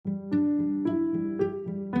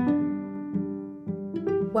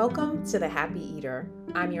Welcome to The Happy Eater.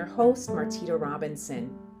 I'm your host, Martita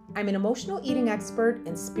Robinson. I'm an emotional eating expert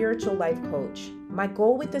and spiritual life coach. My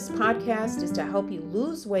goal with this podcast is to help you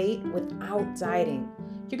lose weight without dieting.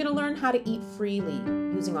 You're going to learn how to eat freely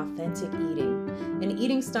using authentic eating, an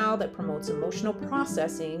eating style that promotes emotional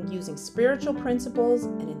processing using spiritual principles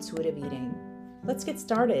and intuitive eating. Let's get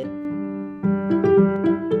started.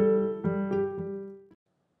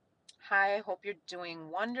 Hi, I hope you're doing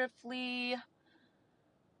wonderfully.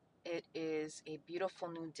 It is a beautiful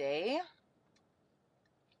new day.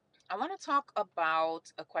 I want to talk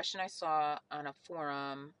about a question I saw on a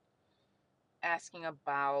forum asking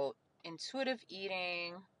about intuitive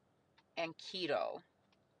eating and keto.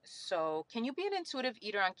 So, can you be an intuitive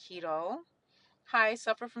eater on keto? Hi, I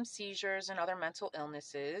suffer from seizures and other mental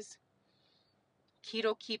illnesses.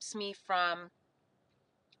 Keto keeps me from,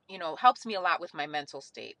 helps me a lot with my mental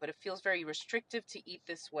state, but it feels very restrictive to eat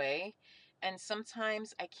this way. And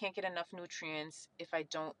sometimes I can't get enough nutrients if I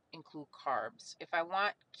don't include carbs. If I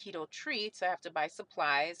want keto treats, I have to buy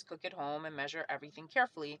supplies, cook at home, and measure everything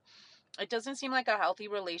carefully. It doesn't seem like a healthy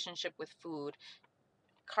relationship with food.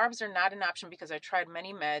 Carbs are not an option because I tried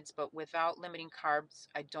many meds, but without limiting carbs,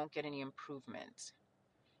 I don't get any improvement.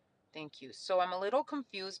 Thank you. So I'm a little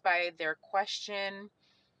confused by their question.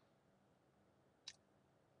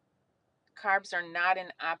 Carbs are not an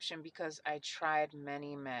option because I tried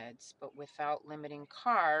many meds, but without limiting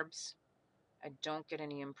carbs, I don't get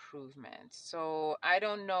any improvement. So I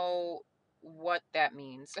don't know what that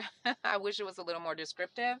means. I wish it was a little more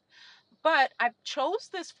descriptive, but I chose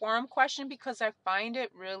this forum question because I find it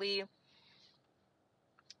really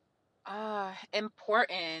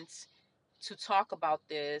important to talk about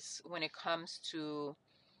this when it comes to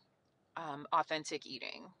authentic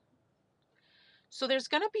eating. So there's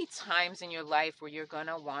going to be times in your life where you're going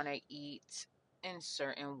to want to eat in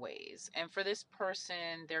certain ways. And for this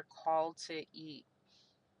person, they're called to eat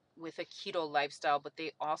with a keto lifestyle, but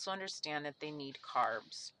they also understand that they need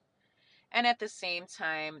carbs. And at the same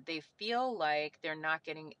time, they feel like they're not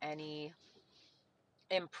getting any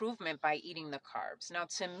improvement by eating the carbs. Now,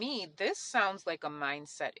 to me, this sounds like a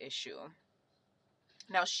mindset issue.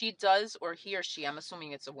 Now, she does, or he or she, I'm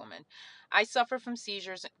assuming it's a woman. I suffer from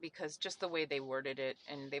seizures because just the way they worded it,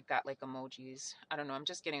 and they've got like emojis. I don't know. I'm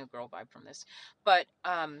just getting a girl vibe from this. But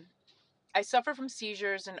I suffer from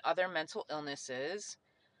seizures and other mental illnesses.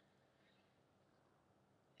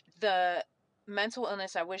 The mental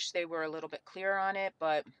illness, I wish they were a little bit clearer on it.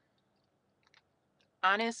 But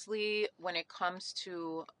honestly, when it comes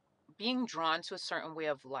to being drawn to a certain way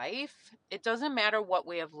of life, it doesn't matter what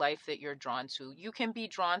way of life that you're drawn to. You can be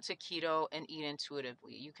drawn to keto and eat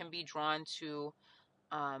intuitively. You can be drawn to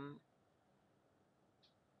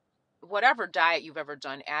whatever diet you've ever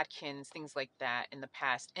done, Atkins, things like that in the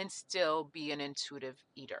past, and still be an intuitive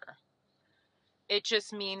eater. It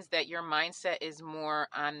just means that your mindset is more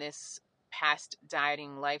on this past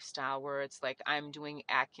dieting lifestyle where it's like I'm doing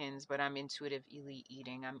Atkins, but I'm intuitively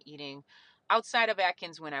eating. I'm eating outside of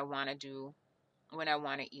Atkins when I want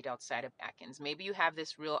to eat outside of Atkins. Maybe you have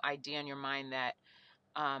this real idea in your mind that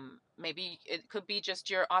maybe it could be just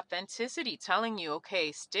your authenticity telling you,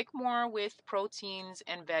 okay, stick more with proteins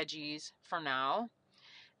and veggies for now,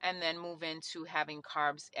 and then move into having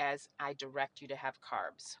carbs as I direct you to have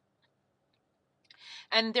carbs.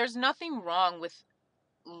 And there's nothing wrong with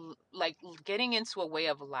like getting into a way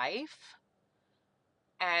of life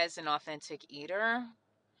as an authentic eater.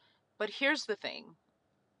 But here's the thing.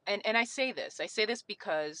 And I say this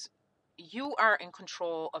because you are in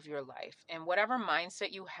control of your life, and whatever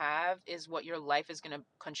mindset you have is what your life is going to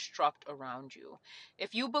construct around you.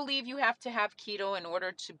 If you believe you have to have keto in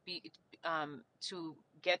order to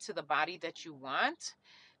get to the body that you want,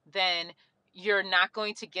 then you're not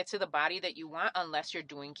going to get to the body that you want unless you're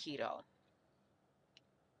doing keto.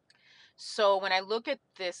 So when I look at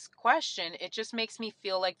this question, it just makes me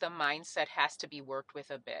feel like the mindset has to be worked with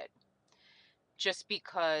a bit, just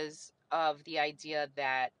because of the idea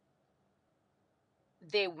that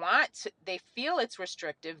they feel it's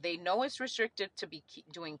restrictive. They know it's restrictive to be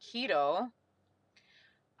doing keto.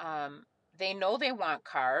 They know they want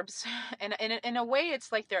carbs. And in a way,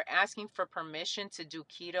 it's like they're asking for permission to do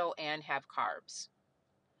keto and have carbs.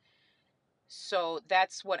 So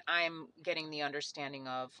that's what I'm getting the understanding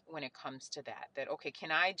of when it comes to that, okay,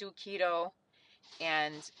 can I do keto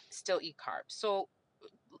and still eat carbs? So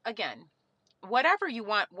again, whatever you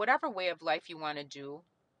want, whatever way of life you want to do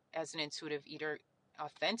as an intuitive eater,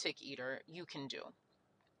 authentic eater, you can do.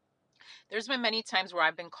 There's been many times where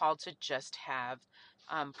I've been called to just have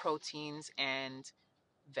proteins and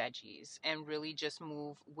veggies and really just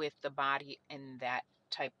move with the body in that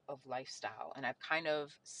type of lifestyle. And I've kind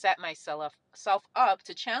of set myself up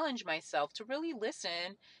to challenge myself to really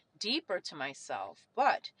listen deeper to myself.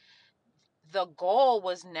 But the goal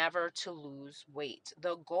was never to lose weight.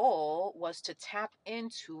 The goal was to tap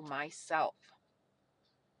into myself.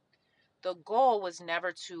 The goal was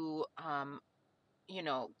never to, you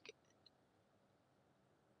know,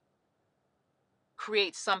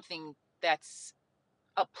 create something that's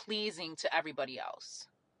pleasing to everybody else.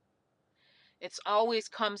 It's always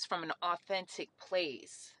comes from an authentic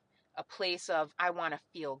place, a place of I want to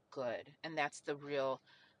feel good, and that's the real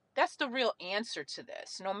answer to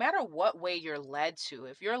this. No matter what way you're led to,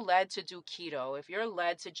 if you're led to do keto, if you're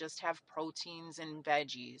led to just have proteins and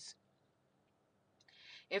veggies,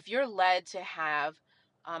 if you're led to have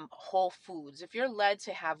whole foods, if you're led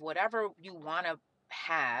to have whatever you want to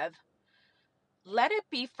have, let it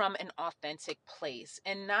be from an authentic place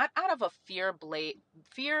and not out of a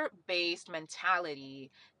fear-based mentality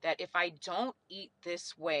that if I don't eat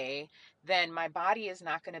this way, then my body is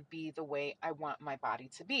not going to be the way I want my body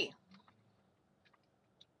to be.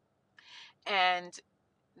 And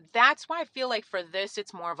that's why I feel like for this,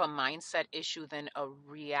 it's more of a mindset issue than a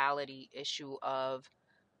reality issue of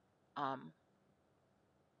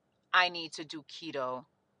I need to do keto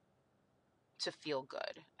to feel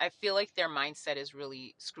good. I feel like their mindset is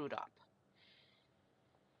really screwed up,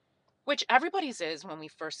 which everybody's is when we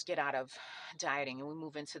first get out of dieting and we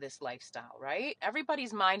move into this lifestyle, right?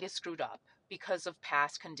 Everybody's mind is screwed up because of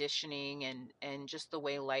past conditioning and just the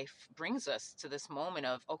way life brings us to this moment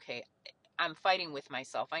of, okay, I'm fighting with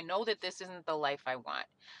myself. I know that this isn't the life I want.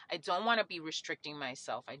 I don't want to be restricting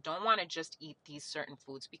myself. I don't want to just eat these certain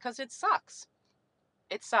foods because it sucks.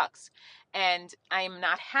 It sucks. And I'm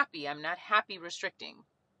not happy. I'm not happy restricting.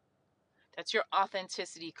 That's your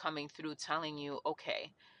authenticity coming through, telling you,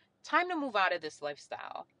 okay, time to move out of this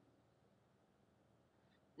lifestyle.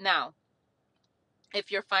 Now,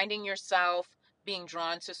 if you're finding yourself being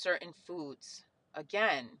drawn to certain foods,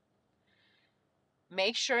 again,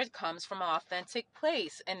 make sure it comes from an authentic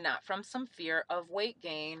place and not from some fear of weight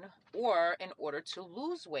gain or in order to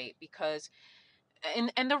lose weight. Because,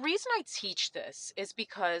 and the reason I teach this is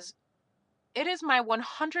because it is my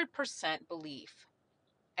 100% belief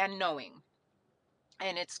and knowing,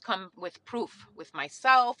 and it's come with proof with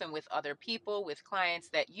myself and with other people, with clients,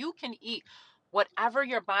 that you can eat whatever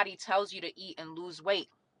your body tells you to eat and lose weight.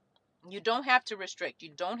 You don't have to restrict.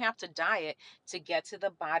 You don't have to diet to get to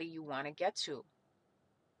the body you want to get to.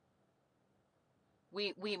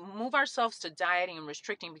 We move ourselves to dieting and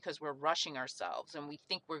restricting because we're rushing ourselves and we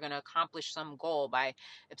think we're going to accomplish some goal by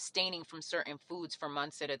abstaining from certain foods for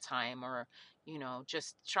months at a time, or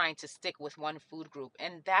just trying to stick with one food group.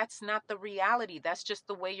 And that's not the reality. That's just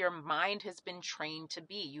the way your mind has been trained to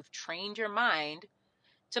be. You've trained your mind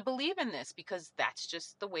to believe in this because that's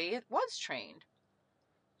just the way it was trained.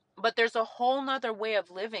 But there's a whole nother way of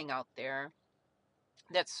living out there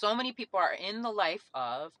that so many people are in the life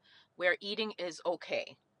of, where eating is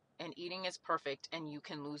okay and eating is perfect and you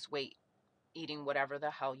can lose weight eating whatever the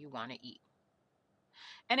hell you want to eat.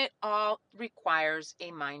 And it all requires a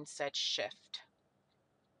mindset shift.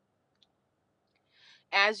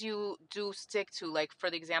 As you do stick to, like, for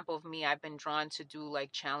the example of me, I've been drawn to do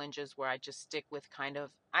like challenges where I just stick with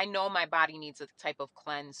I know my body needs a type of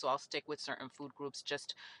cleanse, so I'll stick with certain food groups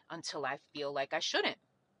just until I feel like I shouldn't.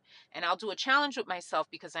 And I'll do a challenge with myself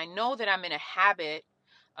because I know that I'm in a habit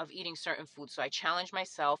of eating certain foods. So I challenge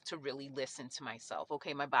myself to really listen to myself.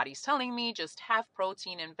 Okay, my body's telling me just have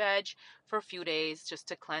protein and veg for a few days just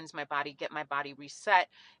to cleanse my body, get my body reset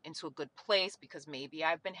into a good place, because maybe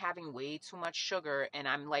I've been having way too much sugar and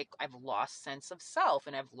I'm like, I've lost sense of self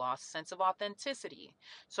and I've lost sense of authenticity.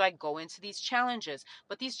 So I go into these challenges,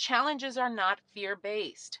 but these challenges are not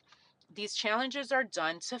fear-based. These challenges are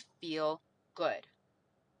done to feel good.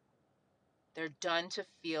 They're done to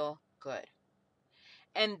feel good.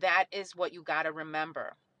 And that is what you got to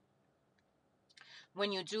remember.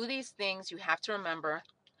 When you do these things, you have to remember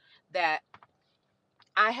that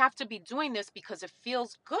I have to be doing this because it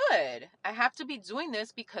feels good. I have to be doing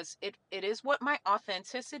this because it is what my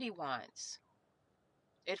authenticity wants.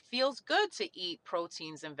 It feels good to eat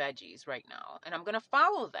proteins and veggies right now, and I'm going to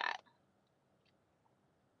follow that.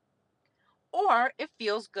 Or it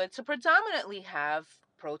feels good to predominantly have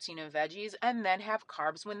protein and veggies and then have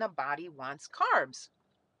carbs when the body wants carbs.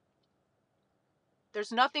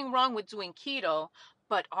 There's nothing wrong with doing keto,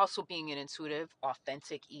 but also being an intuitive,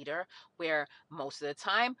 authentic eater where most of the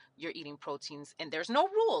time you're eating proteins and there's no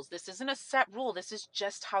rules. This isn't a set rule. This is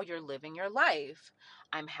just how you're living your life.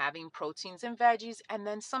 I'm having proteins and veggies, and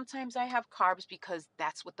then sometimes I have carbs because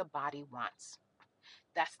that's what the body wants.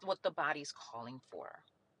 That's what the body's calling for.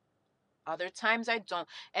 Other times I don't.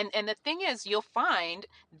 And the thing is, you'll find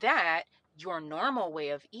that your normal way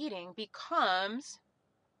of eating becomes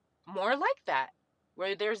more like that,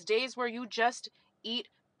 where there's days where you just eat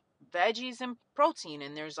veggies and protein,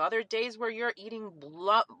 and there's other days where you're eating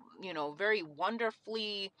very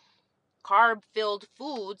wonderfully carb filled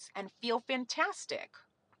foods and feel fantastic,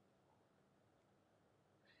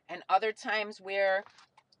 and other times where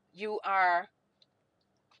you are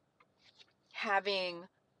having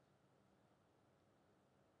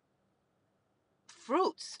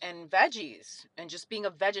fruits and veggies and just being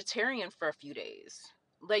a vegetarian for a few days.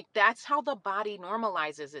 Like, that's how the body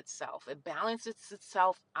normalizes itself. It balances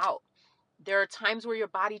itself out. There are times where your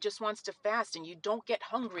body just wants to fast and you don't get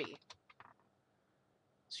hungry,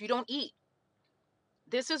 so you don't eat.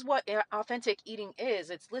 This is what authentic eating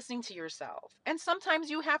is. It's listening to yourself. And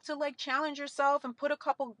sometimes you have to like challenge yourself and put a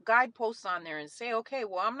couple guideposts on there and say, okay,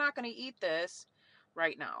 well, I'm not going to eat this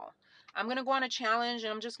right now. I'm going to go on a challenge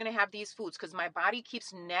and I'm just going to have these foods because my body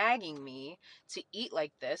keeps nagging me to eat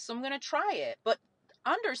like this. So I'm going to try it. But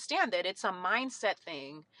understand that it's a mindset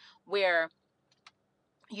thing where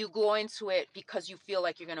you go into it because you feel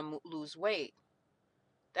like you're going to lose weight.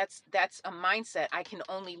 That's a mindset. I can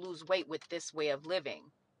only lose weight with this way of living,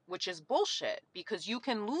 which is bullshit, because you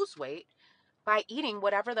can lose weight by eating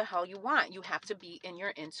whatever the hell you want. You have to be in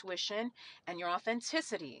your intuition and your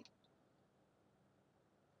authenticity.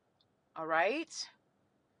 All right?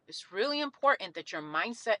 It's really important that your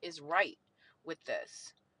mindset is right with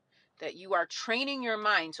this, that you are training your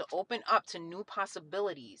mind to open up to new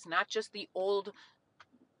possibilities, not just the old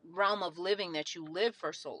realm of living that you live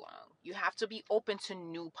for so long. You have to be open to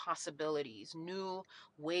new possibilities, new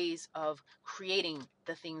ways of creating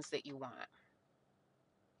the things that you want.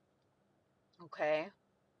 Okay?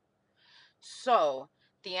 So,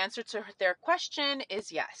 the answer to their question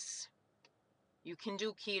is yes. You can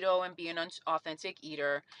do keto and be an authentic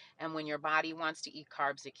eater, and when your body wants to eat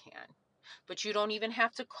carbs, it can. But you don't even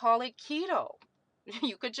have to call it keto.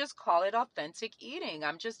 You could just call it authentic eating.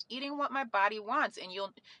 I'm just eating what my body wants, and you're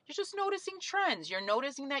just noticing trends. You're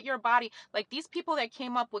noticing that your body, like these people that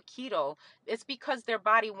came up with keto, it's because their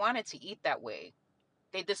body wanted to eat that way.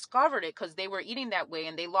 They discovered it because they were eating that way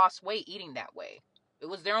and they lost weight eating that way. It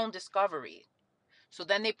was their own discovery. So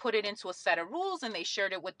then they put it into a set of rules and they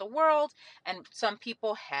shared it with the world, and some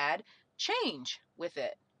people had change with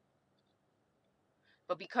it.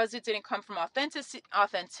 But because it didn't come from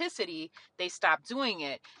authenticity, they stopped doing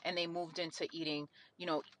it and they moved into eating,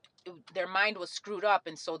 their mind was screwed up,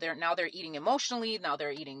 and so they're eating emotionally. Now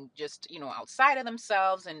they're eating just, outside of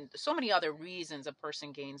themselves, and so many other reasons a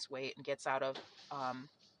person gains weight and gets out of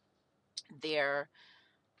their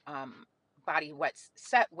body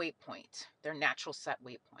set weight point, their natural set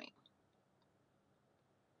weight point.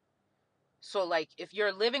 So like, if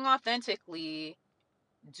you're living authentically,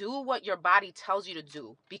 do what your body tells you to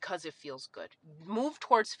do because it feels good. Move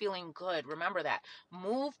towards feeling good. Remember that.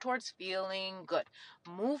 Move towards feeling good.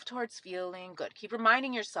 Move towards feeling good. Keep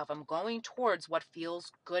reminding yourself, I'm going towards what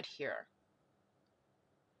feels good here.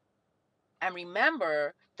 And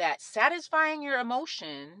remember that satisfying your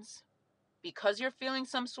emotions because you're feeling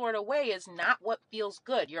some sort of way is not what feels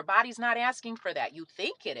good. Your body's not asking for that. You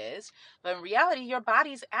think it is, but in reality, your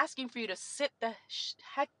body's asking for you to sit the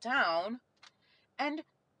heck down and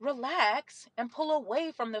relax and pull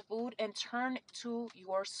away from the food and turn to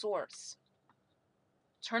your source.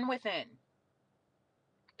 Turn within.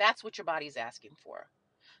 That's what your body's asking for.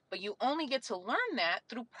 But you only get to learn that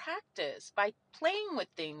through practice, by playing with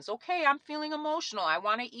things. Okay, I'm feeling emotional. I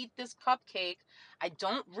want to eat this cupcake. I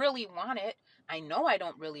don't really want it. I know I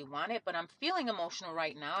don't really want it, but I'm feeling emotional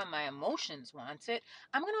right now and my emotions want it.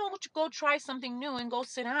 I'm going to go try something new and go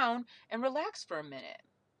sit down and relax for a minute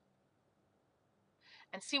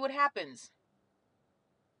and see what happens.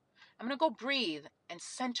 I'm going to go breathe and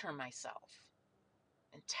center myself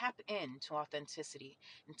and tap into authenticity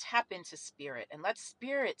and tap into spirit and let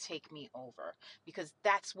spirit take me over, because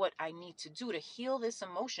that's what I need to do to heal this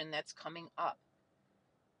emotion that's coming up.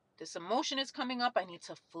 This emotion is coming up. I need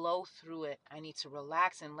to flow through it. I need to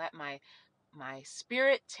relax and let my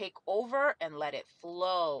spirit take over and let it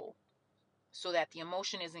flow so that the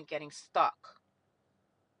emotion isn't getting stuck.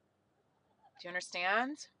 Do you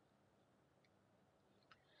understand?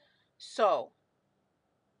 So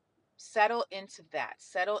settle into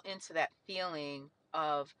that feeling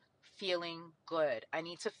of feeling good. I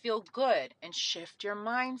need to feel good, and shift your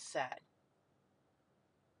mindset.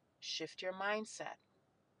 Shift your mindset.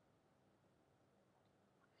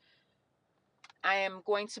 I am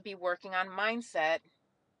going to be working on mindset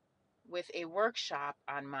with a workshop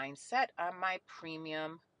on mindset on my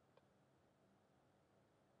premium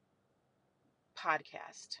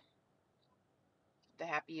podcast, the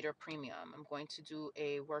Happy Eater Premium. I'm going to do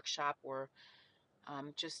a workshop or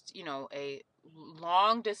just, a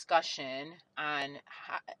long discussion on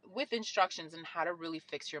with instructions on how to really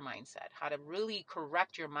fix your mindset, how to really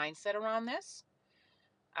correct your mindset around this.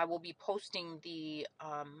 I will be posting the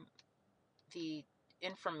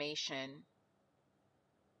information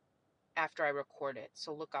after I record it,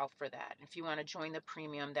 so look out for that. If you want to join the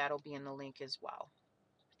premium, that'll be in the link as well,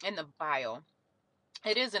 in the bio.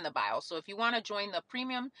 It is in the bio. So if you want to join the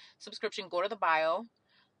premium subscription, go to the bio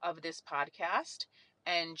of this podcast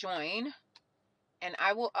and join, and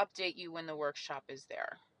I will update you when the workshop is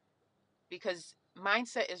there, because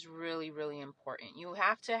mindset is really, really important. You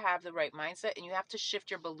have to have the right mindset, and you have to shift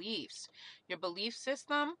your beliefs. Your belief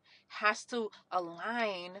system has to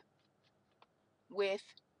align with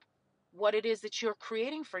what it is that you're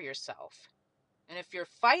creating for yourself. And if you're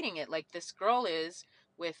fighting it like this girl is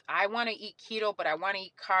with, I want to eat keto, but I want to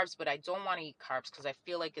eat carbs, but I don't want to eat carbs because I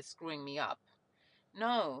feel like it's screwing me up.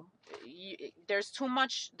 No, there's too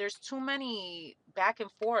many back and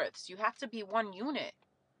forths. You have to be one unit.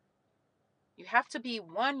 You have to be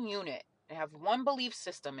one unit and have one belief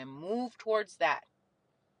system and move towards that.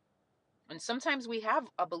 And sometimes we have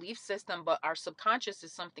a belief system, but our subconscious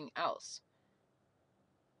is something else.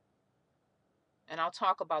 And I'll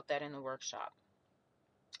talk about that in the workshop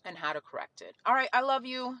and how to correct it. All right, I love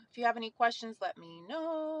you. If you have any questions, let me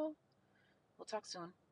know. We'll talk soon.